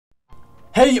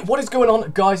Hey, what is going on,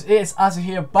 guys? It's Azzy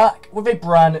here, back with a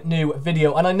brand new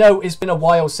video, and I know it's been a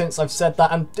while since I've said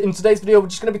that, and in today's video we're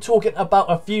just going to be talking about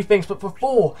a few things. But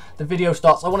before the video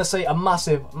starts, I want to say a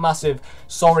massive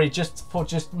sorry for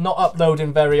not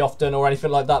uploading very often or anything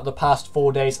like that the past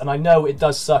 4 days, and I know it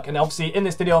does suck. And obviously in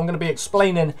this video I'm going to be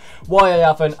explaining why I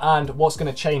haven't and what's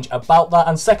going to change about that.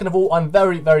 And second of all, I'm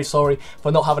very sorry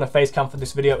for not having a face cam for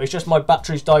this video. It's just my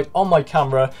batteries died on my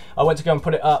camera. I went to go and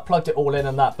put it up, plugged it all in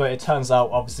and that, but it turns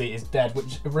out obviously it's dead,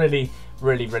 which really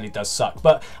does suck.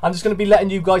 But I'm just going to be letting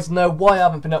you guys know why I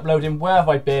haven't been uploading, where have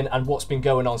I been, and what's been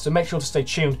going on. So make sure to stay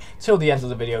tuned till the end of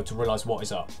the video to realise what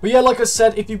is up. But yeah, like I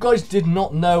said, if you guys did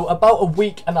not know, about a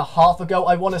week and a half ago,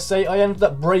 I want to say, I ended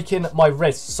up breaking my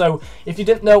wrist. So if you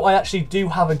didn't know, I actually do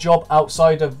have a job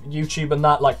outside of YouTube and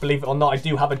that. Like, believe it or not, I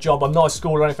do have a job. I'm not at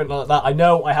school or anything like that. I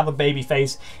know I have a baby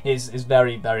face. Is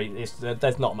very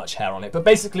there's not much hair on it. But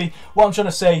basically, what I'm trying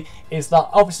to say is that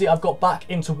obviously I've got back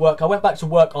into work. I went back to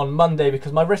work on Monday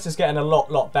because my wrist is getting a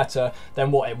lot better than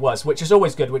what it was, which is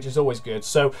always good.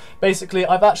 So basically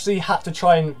I've actually had to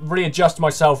try and readjust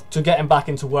myself to getting back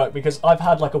into work, because I've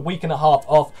had like a week and a half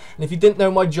off. And if you didn't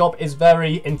know, my job is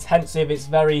very intensive. It's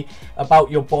very about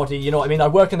your body, you know what I mean? I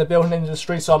work in the building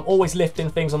industry, so I'm always lifting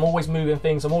things, I'm always moving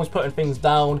things, I'm always putting things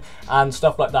down and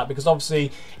stuff like that, because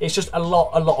obviously it's just a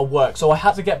lot of work. So I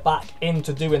had to get back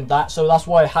into doing that, so that's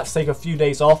why I had to take a few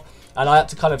days off. And I had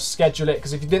to kind of schedule it,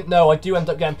 because if you didn't know, I do end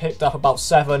up getting picked up about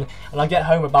 7 and I get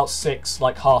home about 6,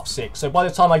 like half 6. So by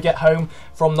the time I get home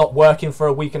from not working for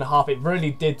a week and a half, it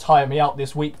really did tire me out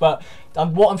this week. But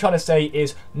what I'm trying to say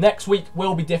is next week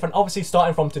will be different. Obviously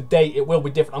starting from today it will be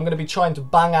different. I'm going to be trying to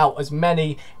bang out as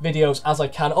many videos as I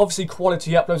can. Obviously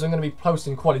quality uploads. I'm going to be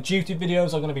posting Call of Duty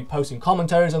videos, I'm going to be posting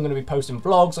commentaries, I'm going to be posting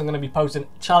vlogs, I'm going to be posting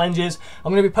challenges,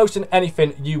 I'm going to be posting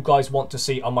anything you guys want to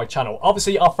see on my channel.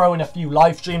 Obviously I'll throw in a few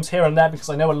live streams here and there, because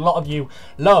I know a lot of you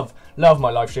love my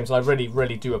live streams, and I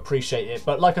really do appreciate it.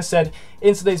 But like I said,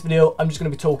 in today's video I'm just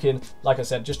going to be talking, like I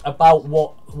said, just about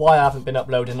why I haven't been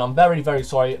uploading. I'm very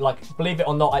sorry. Like, believe it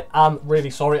or not, I am really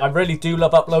sorry. I really do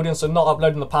love uploading, so not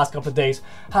uploading the past couple of days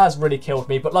has really killed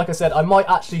me. But like I said, I might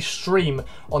actually stream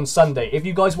on Sunday. If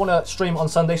you guys want to stream on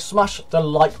Sunday, smash the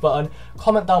like button,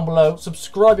 comment down below,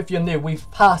 subscribe if you're new. We've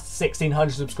passed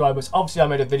 1,600 subscribers. Obviously I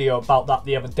made a video about that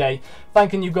the other day,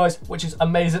 thanking you guys, which is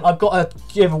amazing. I've got a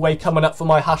giveaway coming up for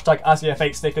my hashtag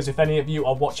AzzyF8 stickers if any of you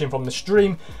are watching from the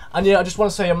stream. And yeah, I just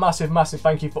want to say a massive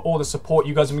thank you for all the support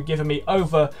you guys have been giving me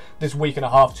over this week and a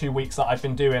half, 2 weeks that I've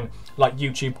been doing like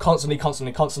YouTube constantly.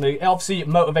 It obviously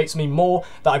motivates me more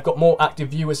that I've got more active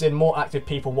viewers in, more active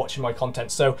people watching my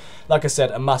content. So like I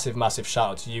said, a massive shout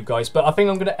out to you guys. But I think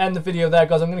I'm going to end the video there,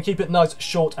 guys. I'm going to keep it nice,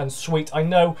 short and sweet. I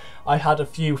know I had a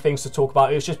few things to talk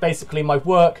about. It was just basically my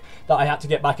work that I had to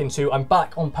get back into. I'm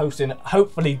back on posting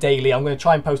hopefully daily. I'm going to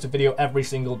try and post a video every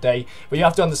single day, but you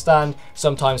have to understand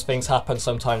sometimes things happen,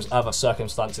 sometimes other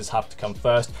circumstances have to come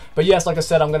first. But yes, like I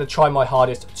said, I'm going to try my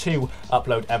hardest to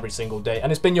upload every single day.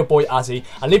 And it's been your boy Azzy,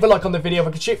 and leave a like on the video. If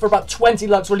I could shoot for about 20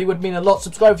 likes, really would mean a lot.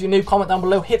 Subscribe if you're new, comment down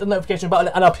below, hit the notification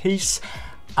button, and a peace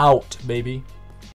out, baby.